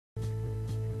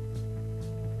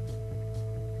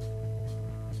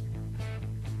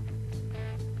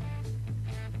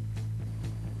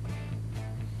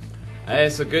Hey,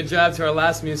 so good job to our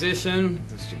last musician,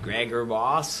 Mr. Gregor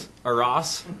Ross.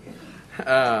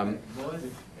 Okay,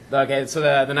 so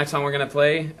the next song we're going to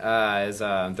play is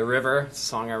The River. It's a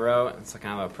song I wrote. It's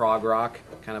kind of a prog rock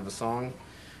kind of a song.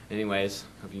 Anyways,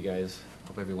 hope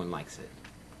everyone likes it.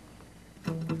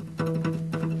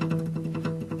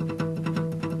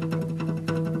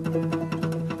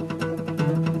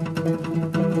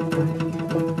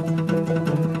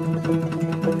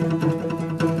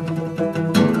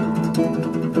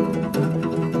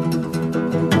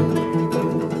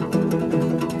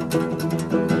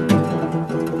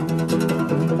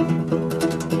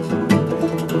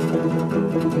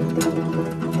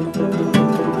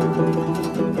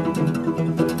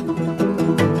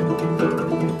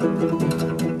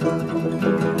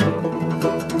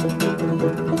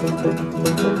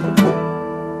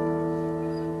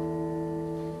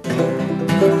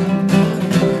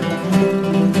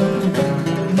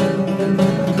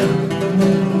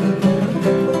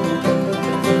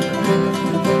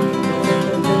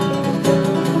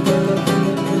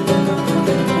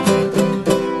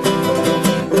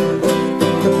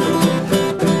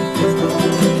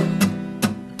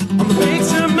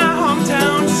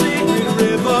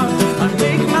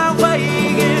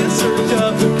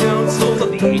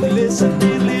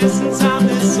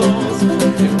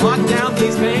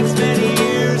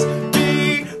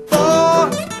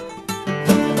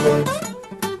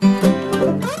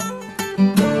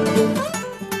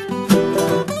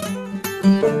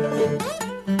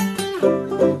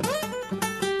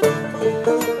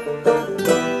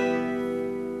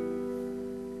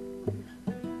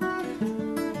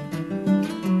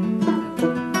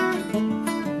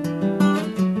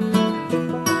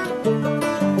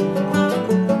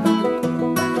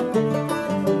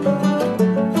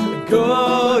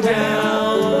 Go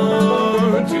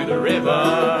down to the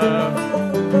river,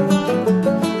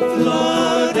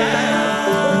 flow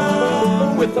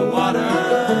down with the water,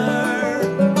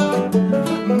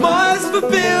 must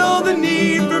fulfill the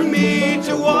need for me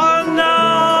to wander,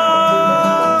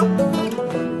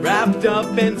 wrapped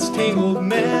up in this tangled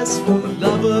mess. For the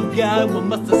love of God, one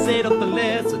must have set up the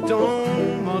list. I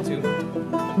don't want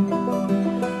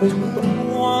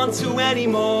to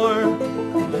anymore.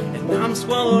 I'm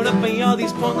swallowed up by all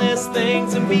these pointless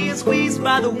things and being squeezed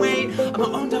by the weight of my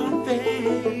own darn fate.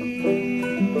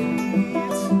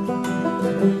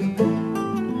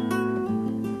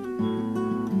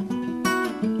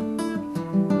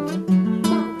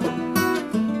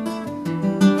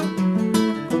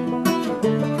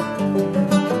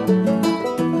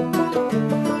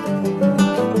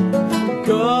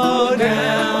 Go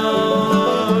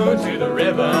down to the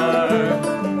river,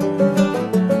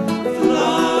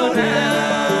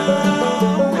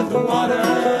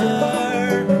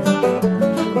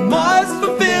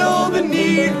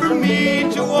 for me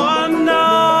to wander.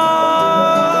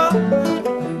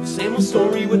 Same old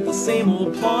story with the same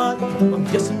old plot. I'm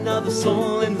just another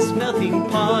soul in this melting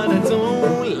pot. I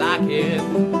don't like it.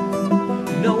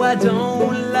 No, I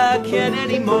don't like it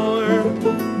anymore.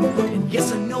 And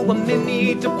yes, I know I may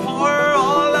need to pour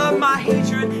all of my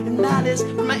hatred and malice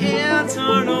from my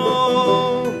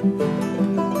internal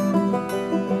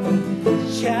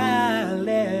chalice.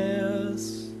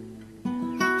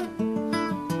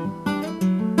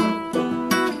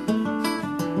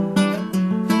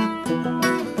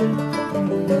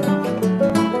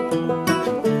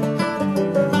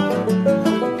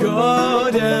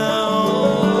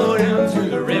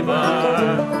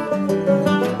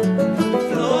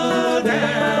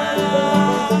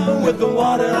 The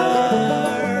water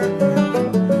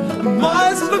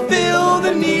must fulfill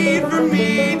the need for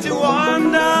me to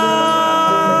wander.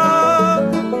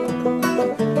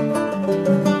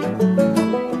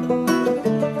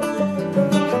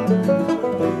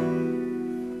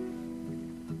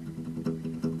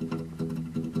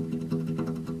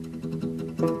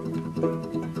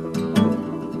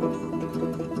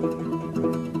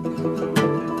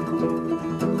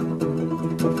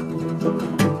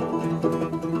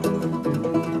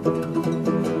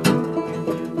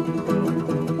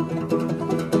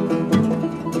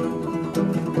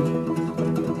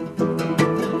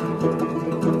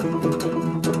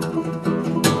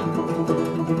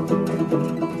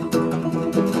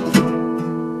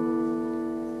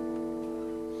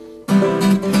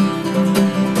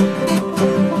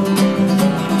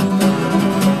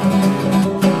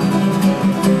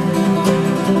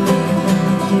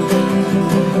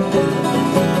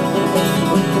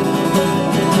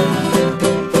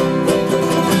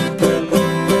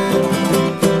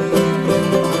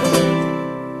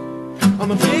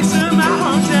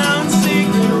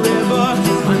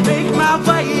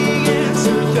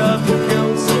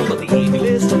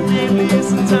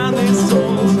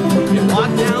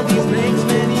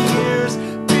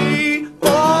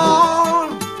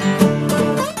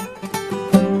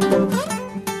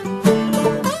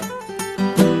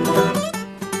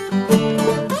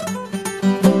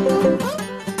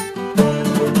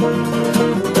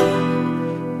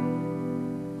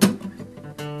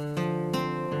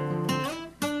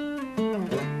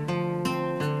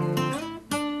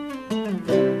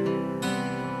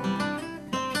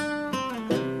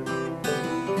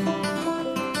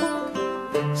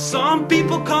 Some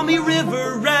people call me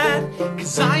River Rat,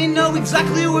 'cause I know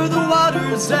exactly where the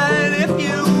water's at, if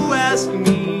you ask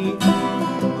me.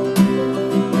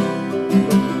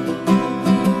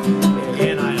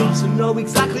 And I also know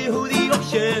exactly who the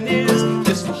ocean is,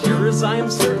 just as sure as I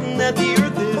am certain that the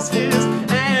earth is his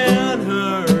and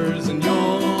hers and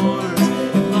yours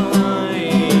and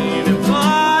mine and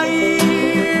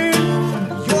mine.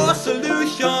 Your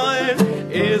solution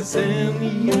is in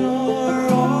your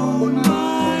own mind.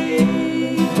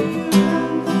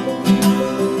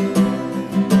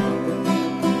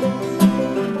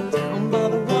 Down by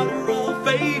the water I'll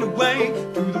fade away,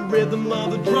 through the rhythm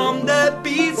of a drum that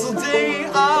beats all day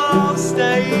I'll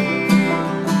stay.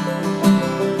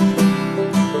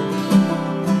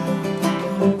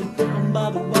 Down by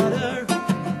the water,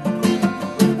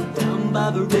 down by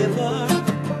the river,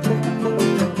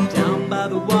 down by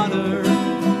the water,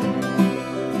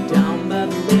 down by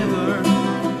the river.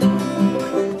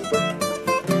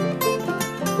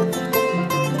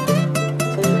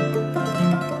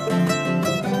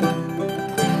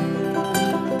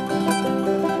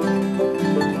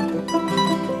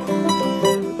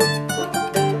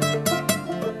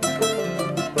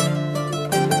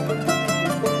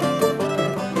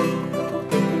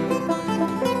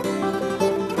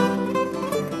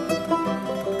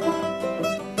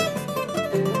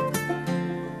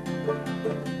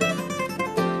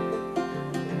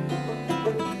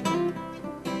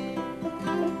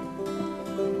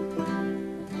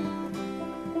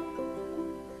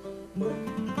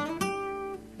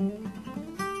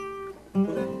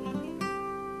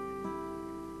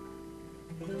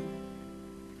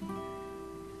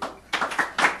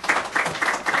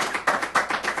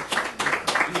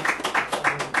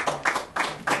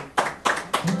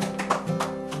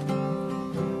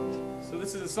 So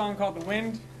this is a song called The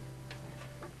Wind.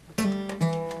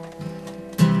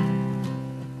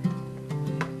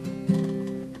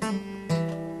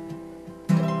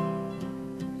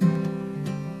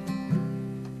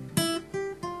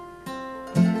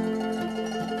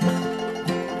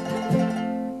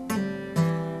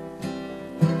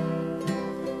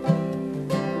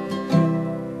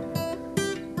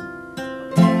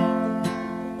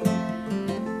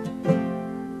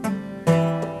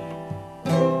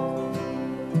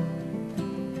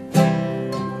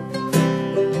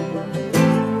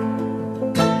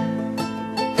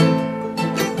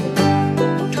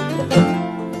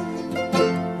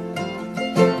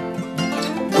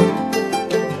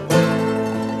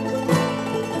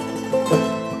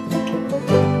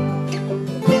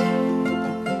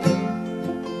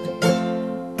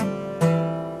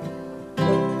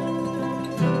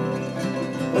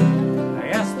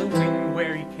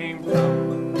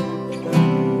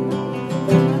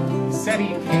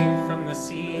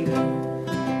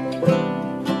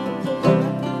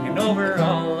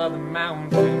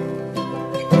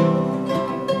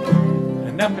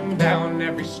 Up and down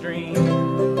every stream,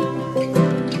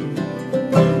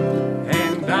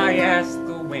 and I asked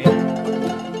the wind,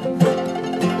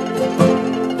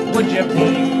 would you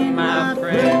be my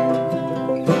friend?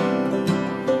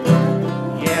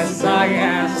 Yes, I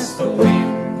asked the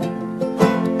wind,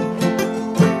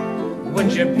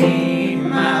 would you be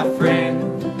my friend?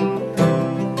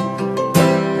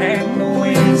 And the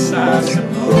wind saw some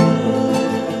moon,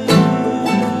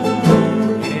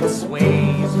 and it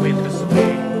sways with the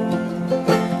swing.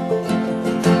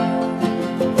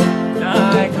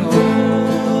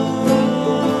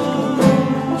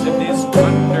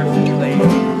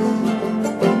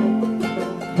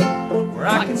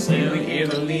 Still hear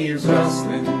the leaves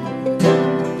rustling